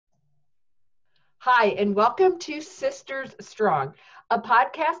Hi, and welcome to Sisters Strong, a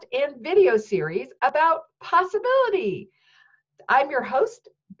podcast and video series about possibility. I'm your host,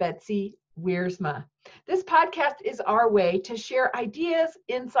 Betsy Wiersma. This podcast is our way to share ideas,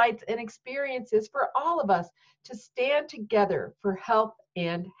 insights, and experiences for all of us to stand together for health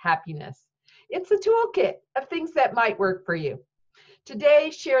and happiness. It's a toolkit of things that might work for you. Today,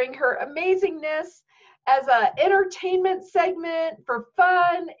 sharing her amazingness as an entertainment segment for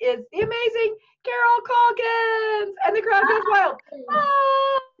fun is the amazing Carol Calkins, and the crowd goes wild.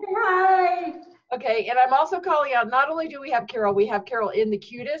 Ah! Hi. Okay, and I'm also calling out, not only do we have Carol in the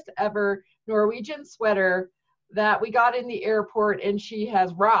cutest ever Norwegian sweater that we got in the airport, and she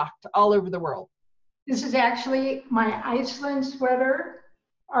has rocked all over the world. This is actually my Iceland sweater,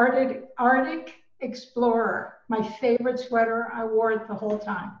 Arctic Explorer. My favorite sweater. I wore it the whole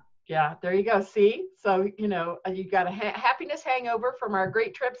time. Yeah, there you go. See? So, you got a happiness hangover from our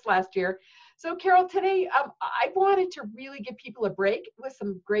great trips last year. So, Carol, today I wanted to really give people a break with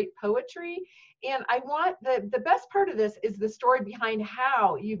some great poetry. And I want the best part of this is the story behind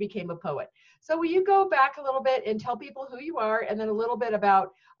how you became a poet. So, will you go back a little bit and tell people who you are, and then a little bit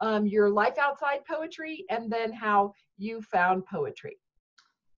about your life outside poetry, and then how you found poetry?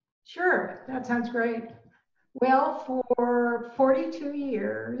 Sure, that sounds great. Well, for 42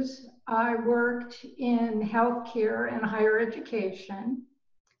 years, I worked in healthcare and higher education.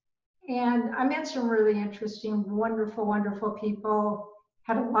 And I met some really interesting, wonderful, wonderful people,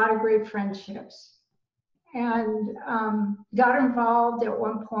 had a lot of great friendships, and got involved at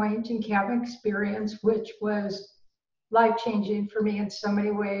one point in CampExperience, which was life-changing for me in so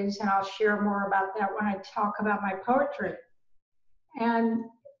many ways. And I'll share more about that when I talk about my poetry. And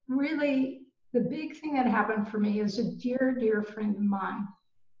really, the big thing that happened for me is a dear, dear friend of mine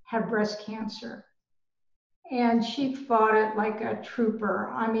had breast cancer. And she fought it like a trooper.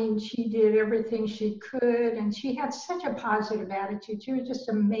 I mean, she did everything she could, and she had such a positive attitude. She was just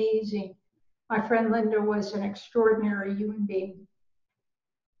amazing. My friend Linda was an extraordinary human being.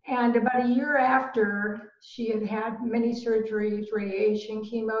 And about a year after she had had many surgeries, radiation,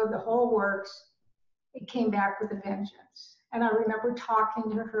 chemo, the whole works, it came back with a vengeance. And I remember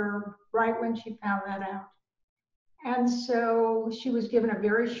talking to her right when she found that out. And so she was given a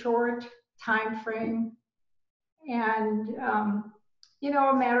very short time frame, and a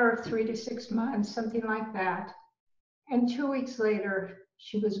matter of 3 to 6 months, something like that. And 2 weeks later,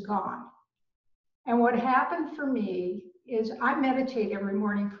 she was gone. And what happened for me is I meditate every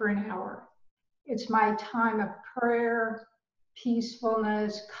morning for an hour. It's my time of prayer,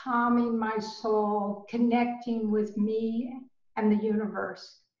 peacefulness, calming my soul, connecting with me and the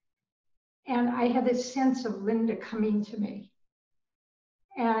universe. And I had this sense of Linda coming to me.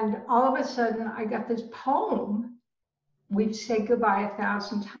 And all of a sudden, I got this poem, "We've said goodbye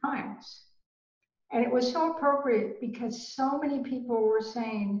 1,000 times." And it was so appropriate because so many people were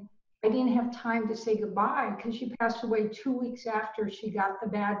saying, I didn't have time to say goodbye because she passed away 2 weeks after she got the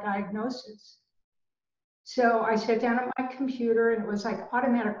bad diagnosis. So I sat down at my computer, and it was like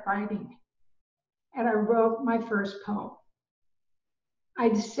automatic writing. And I wrote my first poem.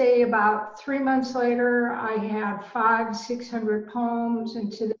 I'd say about 3 months later, I had 500-600 poems,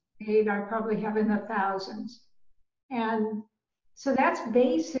 and to this date, I probably have in the thousands. And so that's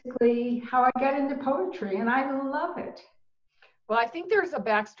basically how I got into poetry, and I love it. Well, I think there's a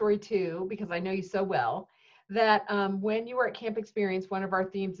backstory too, because I know you so well, that when you were at CampExperience, one of our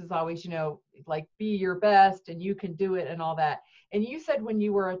themes is always, like be your best and you can do it and all that. And you said when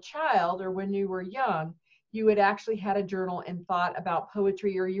you were a child or when you were young, you had actually had a journal and thought about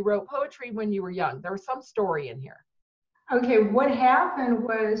poetry, or you wrote poetry when you were young. There was some story in here. Okay, what happened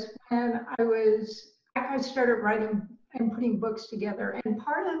was when I started writing and putting books together. And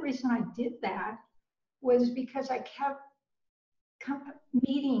part of the reason I did that was because I kept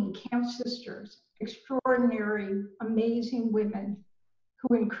meeting camp sisters, extraordinary, amazing women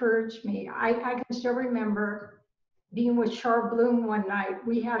who encouraged me. I can still remember being with Char Bloom one night.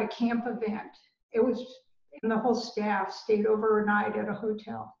 We had a camp event. It was, and the whole staff stayed overnight at a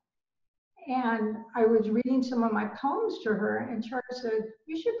hotel. And I was reading some of my poems to her, and Char said,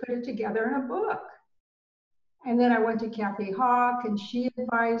 "You should put it together in a book." And then I went to Kathy Hawk, and she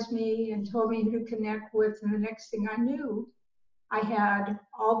advised me and told me who to connect with. And the next thing I knew, I had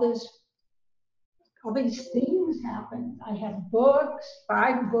all these things happen. I had books,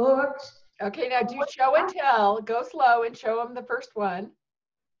 5 books. Okay, now do show and tell. Go slow and show them the first one.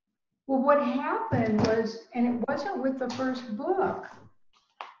 Well, what happened was, and it wasn't with the first book,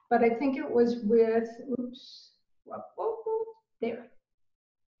 but I think it was with, there.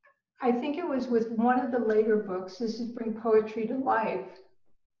 I think it was with one of the later books. This is Bring Poetry to Life.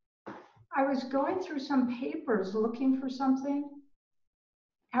 I was going through some papers looking for something.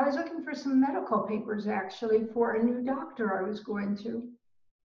 I was looking for some medical papers actually for a new doctor I was going to.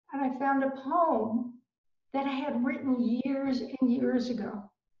 And I found a poem that I had written years and years ago.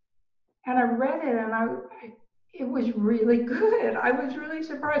 And I read it and it was really good. I was really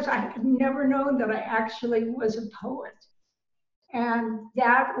surprised. I had never known that I actually was a poet. And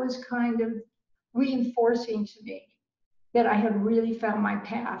that was kind of reinforcing to me that I had really found my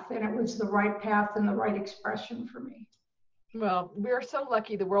path and it was the right path and the right expression for me. Well, we're so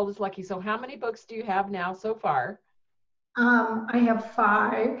lucky. The world is lucky. So how many books do you have now so far? I have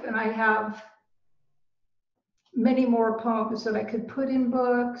 5, and I have many more poems that I could put in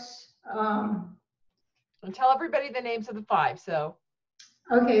books. And tell everybody the names of the 5. So,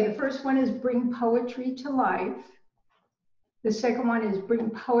 Okay, the first one is Bring Poetry to Life. The second one is Bring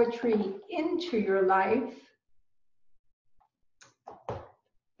Poetry into Your Life.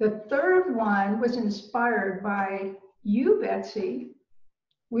 The third one was inspired by you, Betsy.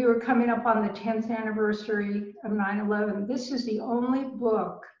 We were coming up on the 10th anniversary of 9/11. This is the only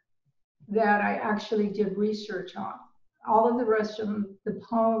book that I actually did research on. All of the rest of them, the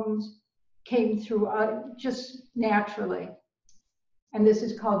poems, came through just naturally. And this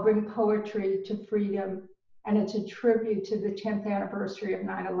is called Bring Poetry to Freedom, and it's a tribute to the 10th anniversary of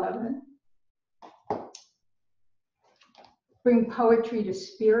 9/11. Bring Poetry to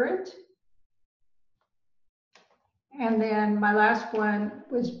Spirit. And then my last one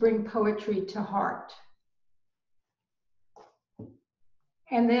was Bring Poetry to Heart.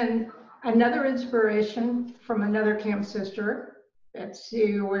 And then another inspiration from another camp sister,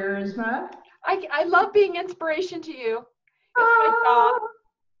 Betsy Wiersma. I love being inspiration to you. It's my job.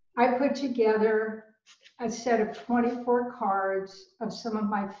 I put together a set of 24 cards of some of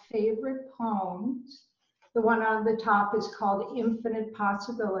my favorite poems. The one on the top is called Infinite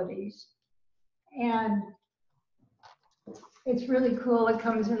Possibilities. And it's really cool. It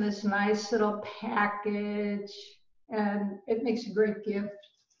comes in this nice little package and it makes a great gift.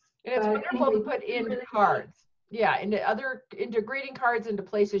 And it's wonderful to put in cards. Yeah, into greeting cards, into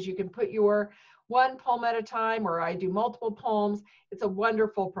places you can put your one poem at a time, or I do multiple poems. It's a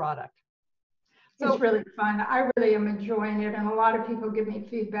wonderful product. So, it's really fun. I really am enjoying it. And a lot of people give me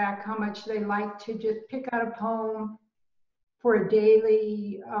feedback how much they like to just pick out a poem for a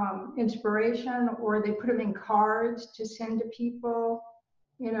daily inspiration, or they put them in cards to send to people,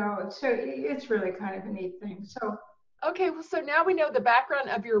 you know, so it's really kind of a neat thing. So, okay, well, so now we know the background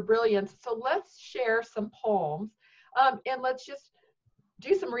of your brilliance. So let's share some poems and let's just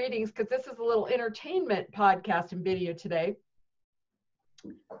do some readings, because this is a little entertainment podcast and video today.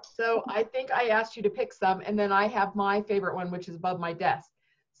 So I think I asked you to pick some, and then I have my favorite one, which is above my desk.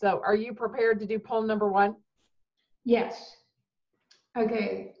 So are you prepared to do poem number 1? Yes.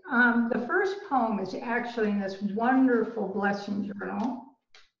 Okay, the first poem is actually in this wonderful blessing journal.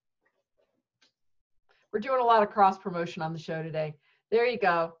 We're doing a lot of cross promotion on the show today. There you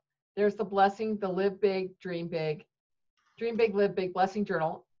go. There's the blessing, the live big, dream big, live big blessing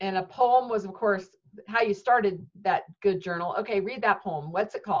journal. And a poem was, of course, how you started that good journal. Okay, read that poem.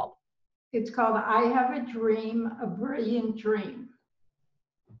 What's it called? It's called I Have a Dream, a Brilliant Dream.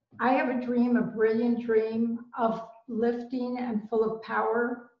 I have a dream, a brilliant dream, uplifting and full of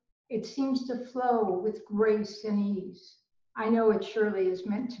power. It seems to flow with grace and ease. I know it surely is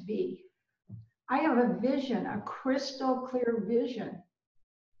meant to be. I have a vision, a crystal clear vision,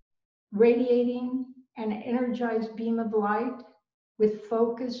 radiating an energized beam of light with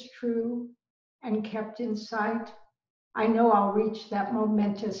focus true and kept in sight. I know I'll reach that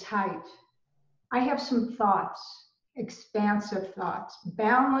momentous height. I have some thoughts, expansive thoughts,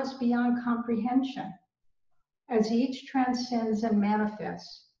 boundless beyond comprehension. As each transcends and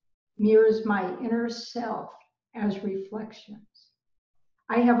manifests, mirrors my inner self as reflections.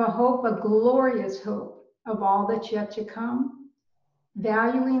 I have a hope, a glorious hope of all that's yet to come,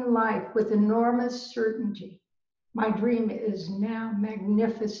 valuing life with enormous certainty. My dream is now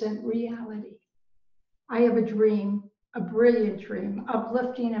magnificent reality. I have a dream, a brilliant dream,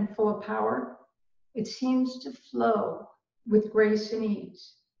 uplifting and full of power. It seems to flow with grace and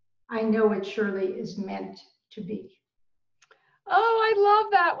ease. I know it surely is meant to be. Oh, I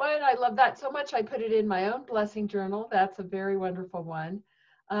love that one. I love that so much. I put it in my own blessing journal. That's a very wonderful one.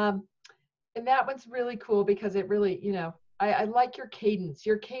 And that one's really cool because it really, you know, I like your cadence.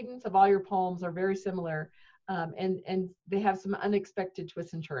 Your cadence of all your poems are very similar. And they have some unexpected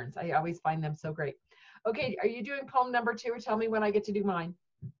twists and turns. I always find them so great. Okay, are you doing poem number 2, or tell me when I get to do mine?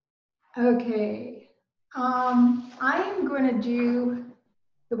 Okay, I am going to do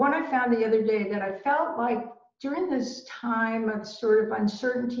the one I found the other day that I felt like during this time of sort of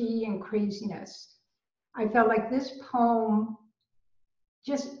uncertainty and craziness, I felt like this poem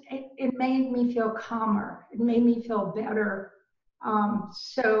it made me feel calmer. It made me feel better.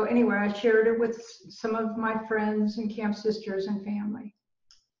 So anyway, I shared it with some of my friends and camp sisters and family.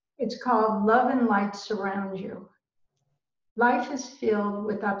 It's called Love and Light Surround You. Life is filled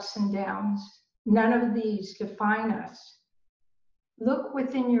with ups and downs. None of these define us. Look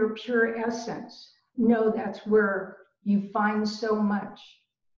within your pure essence. Know that's where you find so much.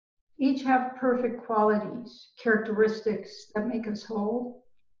 Each have perfect qualities, characteristics that make us whole.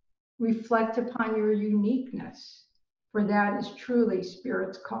 Reflect upon your uniqueness, for that is truly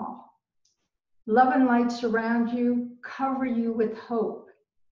Spirit's call. Love and light surround you, cover you with hope.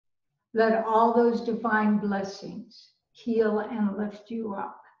 Let all those divine blessings heal and lift you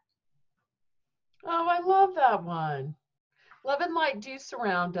up. Oh, I love that one. Love and light do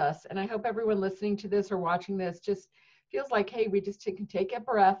surround us. And I hope everyone listening to this or watching this just feels like, hey, we just can take a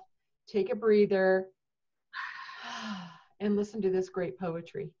breath, take a breather, and listen to this great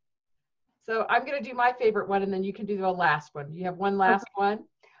poetry. So I'm going to do my favorite one, and then you can do the last one. You have one last one.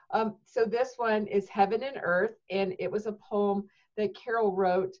 So this one is Heaven and Earth, and it was a poem that Carol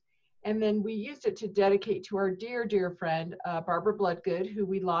wrote. And then we used it to dedicate to our dear, dear friend, Barbara Bloodgood, who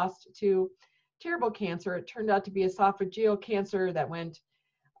we lost to terrible cancer. It turned out to be esophageal cancer that went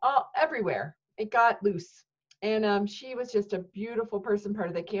everywhere. It got loose. And she was just a beautiful person, part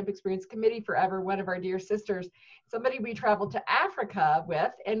of the Camp Experience Committee forever, one of our dear sisters, somebody we traveled to Africa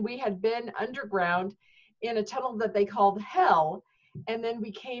with, and we had been underground in a tunnel that they called Hell. And then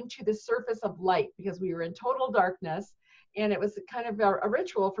we came to the surface of light because we were in total darkness. And it was kind of a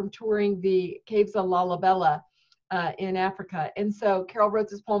ritual from touring the caves of Lalibela in Africa. And so Carol wrote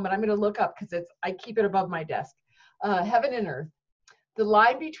this poem, and I'm going to look up because I keep it above my desk. Heaven and Earth. The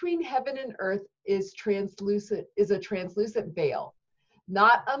line between heaven and earth is a translucent veil,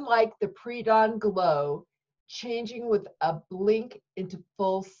 not unlike the pre-dawn glow, changing with a blink into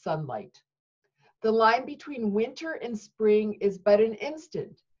full sunlight. The line between winter and spring is but an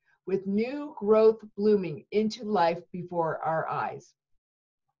instant, with new growth blooming into life before our eyes.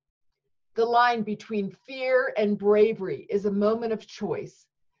 The line between fear and bravery is a moment of choice,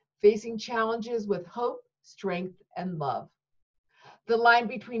 facing challenges with hope, strength, and love. The line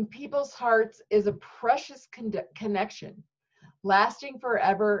between people's hearts is a precious connection, lasting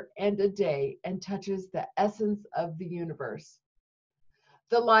forever and a day, and touches the essence of the universe.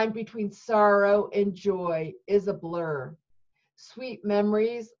 The line between sorrow and joy is a blur, sweet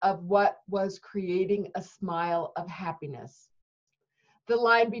memories of what was creating a smile of happiness. The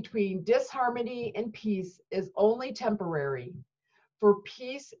line between disharmony and peace is only temporary, for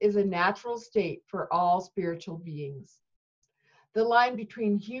peace is a natural state for all spiritual beings. The line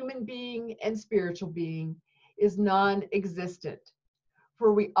between human being and spiritual being is non-existent,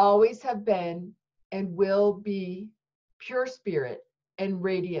 for we always have been and will be pure spirit and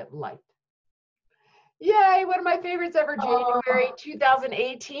radiant light. Yay, one of my favorites ever, January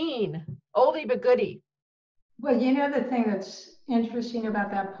 2018. Oldie but goodie. Well, you know the thing that's interesting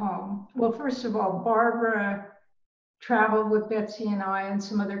about that poem? Well, first of all, Barbara traveled with Betsy and I and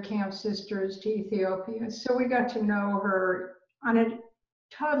some other camp sisters to Ethiopia. So we got to know her on a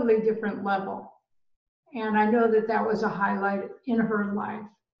totally different level. And I know that that was a highlight in her life.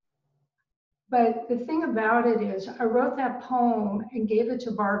 But the thing about it is, I wrote that poem and gave it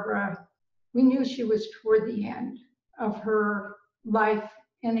to Barbara. We knew she was toward the end of her life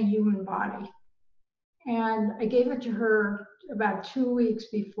in a human body. And I gave it to her about 2 weeks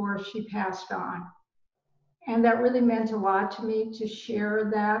before she passed on. And that really meant a lot to me to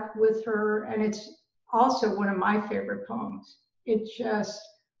share that with her. And it's also one of my favorite poems. It just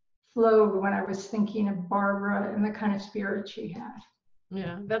flowed when I was thinking of Barbara and the kind of spirit she had.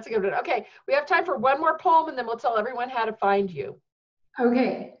 Yeah, that's a good one. Okay, we have time for one more poem, and then we'll tell everyone how to find you.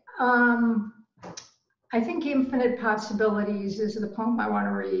 Okay. I think Infinite Possibilities is the poem I want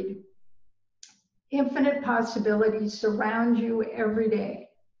to read. Infinite possibilities surround you every day.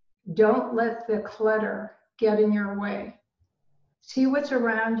 Don't let the clutter get in your way. See what's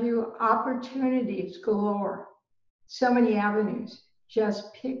around you, opportunities galore. So many avenues,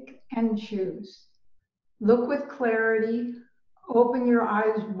 just pick and choose. Look with clarity, open your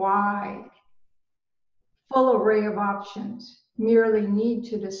eyes wide. Full array of options, merely need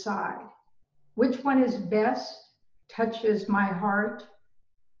to decide. Which one is best, touches my heart,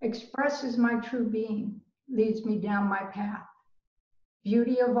 expresses my true being, leads me down my path.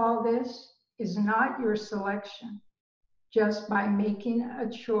 Beauty of all this is not your selection. Just by making a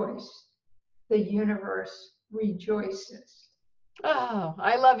choice, the universe rejoices. Oh,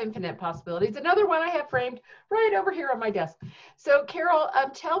 I love infinite possibilities. Another one I have framed right over here on my desk. So, Carol,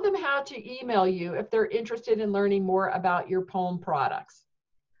 tell them how to email you if they're interested in learning more about your poem products.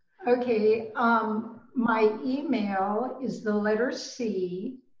 Okay, my email is the letter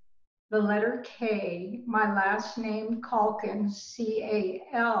C, the letter K, my last name Calkins,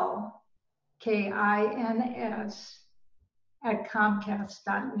 CALKINS at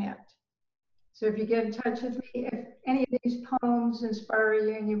Comcast.net. So if you get in touch with me, if any of these poems inspire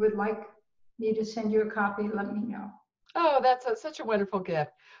you and you would like me to send you a copy, let me know. Oh, that's such a wonderful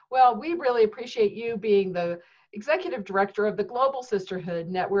gift. Well, we really appreciate you being the executive director of the Global Sisterhood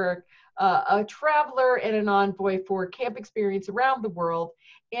Network, a traveler and an envoy for Camp Experience around the world,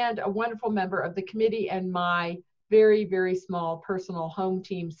 and a wonderful member of the committee and my very, very small personal home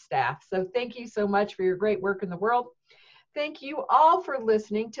team staff. So thank you so much for your great work in the world. Thank you all for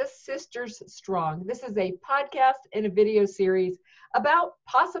listening to Sisters Strong. This is a podcast and a video series about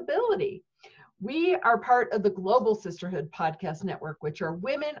possibility. We are part of the Global Sisterhood Podcast Network, which are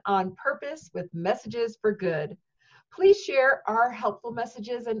women on purpose with messages for good. Please share our helpful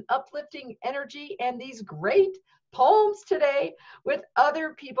messages and uplifting energy and these great poems today with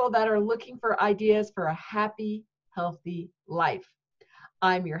other people that are looking for ideas for a happy, healthy life.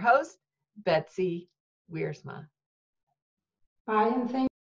 I'm your host, Betsy Wiersma. Bye and thank